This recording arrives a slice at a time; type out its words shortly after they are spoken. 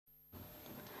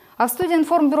А в студии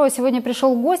Информбюро сегодня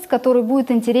пришел гость, который будет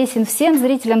интересен всем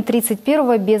зрителям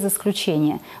 31-го без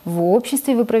исключения. В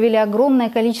обществе вы провели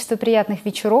огромное количество приятных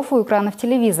вечеров у экранов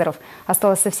телевизоров.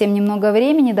 Осталось совсем немного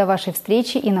времени до вашей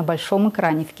встречи и на большом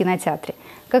экране в кинотеатре.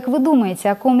 Как вы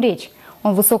думаете, о ком речь?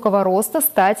 Он высокого роста,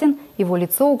 статен, его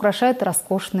лицо украшают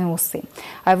роскошные усы.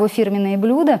 А его фирменные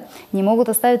блюда не могут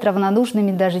оставить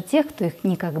равнодушными даже тех, кто их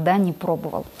никогда не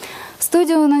пробовал. В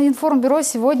студию на Информбюро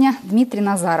сегодня Дмитрий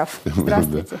Назаров.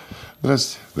 Здравствуйте.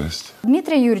 Здравствуйте. Здравствуйте.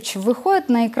 Дмитрий Юрьевич, выходит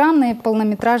на экраны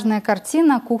полнометражная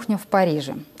картина «Кухня в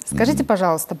Париже». Скажите,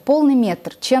 пожалуйста, полный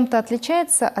метр чем-то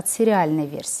отличается от сериальной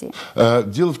версии?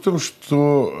 Дело в том,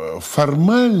 что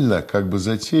формально как бы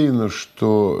затеяно,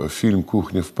 что фильм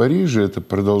 «Кухня в Париже» – это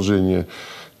продолжение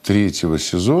 3-го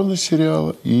сезона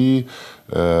сериала и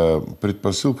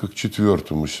предпосылка к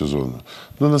 4-му сезону.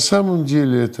 Но на самом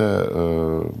деле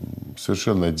это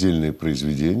совершенно отдельные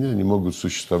произведения. Они могут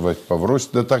существовать поврось.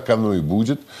 Да так оно и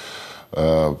будет.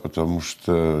 Потому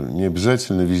что не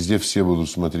обязательно везде все будут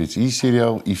смотреть и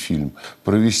сериал, и фильм.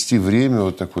 Провести время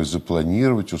вот такое,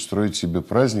 запланировать, устроить себе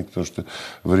праздник, потому что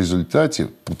в результате,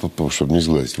 чтобы не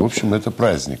сглазить, в общем, это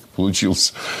праздник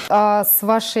получился. С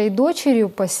вашей дочерью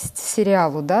по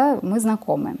сериалу, да, мы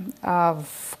знакомы. А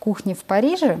в «Кухне в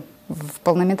Париже», в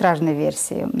полнометражной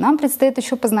версии, нам предстоит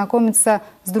еще познакомиться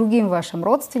с другим вашим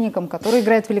родственником, который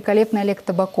играет великолепный Олег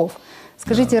Табаков.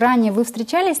 Скажите, ранее вы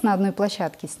встречались на одной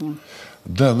площадке с ним?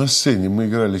 Да, на сцене мы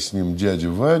играли с ним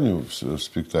дядю Ваню в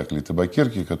спектакле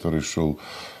 «Табакерки», который шел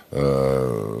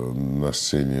на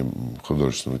сцене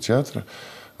художественного театра.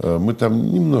 Мы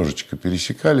там немножечко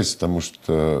пересекались, потому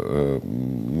что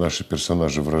наши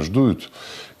персонажи враждуют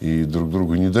и друг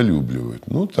друга недолюбливают.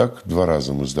 Ну, так, 2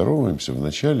 раза мы здороваемся в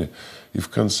начале и в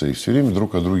конце. И все время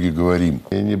друг о друге говорим.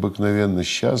 Я необыкновенно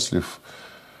счастлив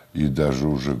и даже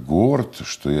уже горд,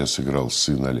 что я сыграл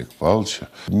сына Олега Павловича.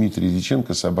 Дмитрий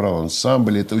Дьяченко собрал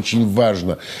ансамбль, это очень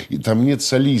важно. И там нет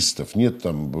солистов, нет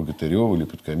там Богатырева или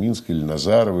Подкаминской, или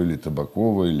Назарова, или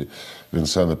Табакова, или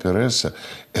Винсана Переса.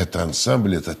 Это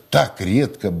ансамбль, это так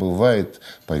редко бывает,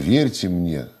 поверьте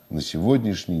мне, на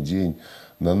сегодняшний день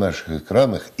на наших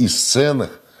экранах и сценах.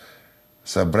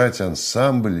 Собрать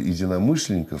ансамбль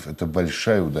единомышленников – это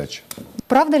большая удача.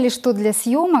 Правда ли, что для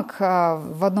съемок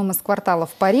в одном из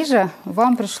кварталов Парижа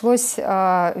вам пришлось,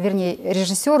 вернее,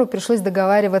 режиссеру пришлось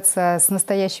договариваться с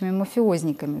настоящими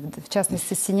мафиозниками, в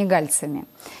частности, с сенегальцами,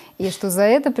 и что за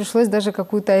это пришлось даже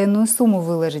какую-то иную сумму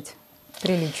выложить,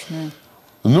 приличную?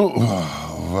 Ну,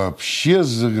 вообще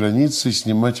за границей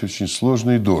снимать очень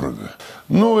сложно и дорого.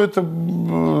 Ну, это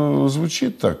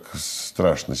звучит так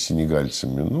страшно с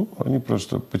сенегальцами. Ну, они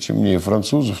просто потемнее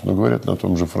французов, но говорят на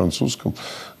том же французском.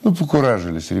 Ну,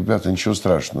 покуражились, ребята, ничего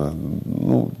страшного.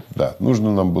 Ну, да,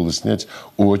 нужно нам было снять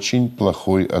очень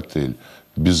плохой отель,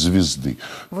 без звезды.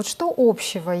 Вот что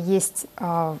общего есть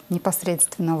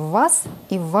непосредственно в вас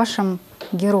и в вашем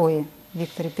герое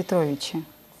Викторе Петровиче?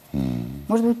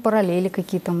 Может быть, параллели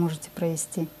какие-то можете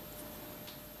провести?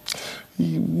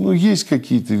 Ну, есть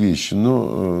какие-то вещи,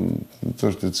 но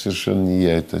то, что это совершенно не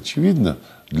я, это очевидно,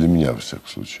 для меня, во всяком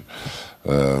случае.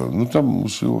 Ну, там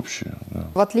усы общие. Да.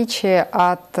 В отличие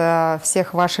от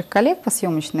всех ваших коллег по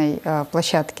съемочной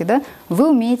площадке, да, вы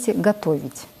умеете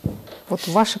готовить. Вот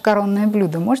ваше коронное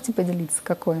блюдо, можете поделиться,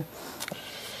 какое?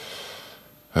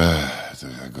 Это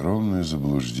огромное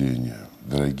заблуждение.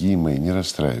 Дорогие мои, не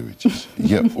расстраивайтесь.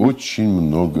 Я очень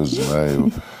много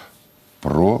знаю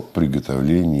про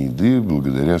приготовление еды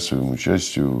благодаря своему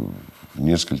участию в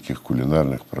нескольких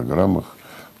кулинарных программах,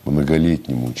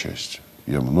 многолетнему участию.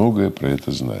 Я многое про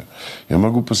это знаю. Я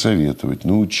могу посоветовать,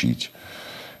 научить.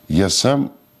 Я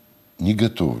сам не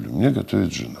готовлю. Мне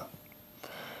готовит жена.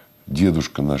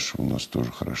 Дедушка наш у нас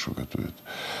тоже хорошо готовит.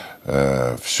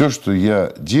 Все, что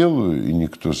я делаю, и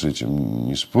никто с этим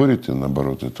не спорит, и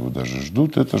наоборот этого даже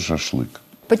ждут, это шашлык.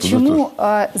 Почему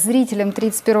зрителям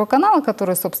 31-го канала,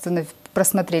 которые, собственно,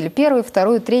 просмотрели 1-й,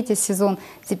 2-й, 3-й сезон,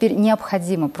 теперь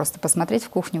необходимо просто посмотреть в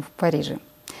 «Кухню в Париже»?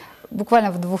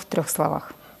 Буквально в 2-3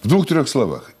 словах. В 2-3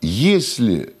 словах.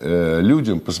 Если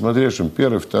людям, посмотревшим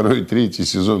 1-й, 2-й, 3-й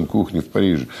сезон «Кухни в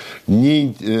Париже»,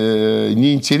 не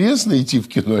интересно идти в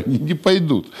кино, они не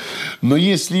пойдут. Но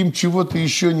если им чего-то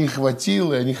еще не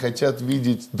хватило, и они хотят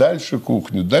видеть дальше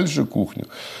кухню,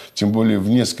 тем более в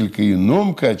несколько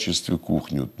ином качестве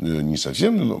кухню, не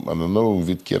совсем ином, а на новом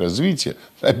витке развития,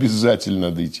 обязательно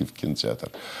надо идти в кинотеатр.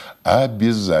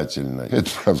 Обязательно. Это,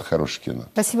 правда, хорошее кино.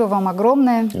 Спасибо вам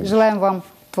огромное. Желаем вам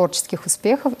творческих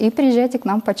успехов и приезжайте к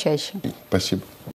нам почаще. Спасибо.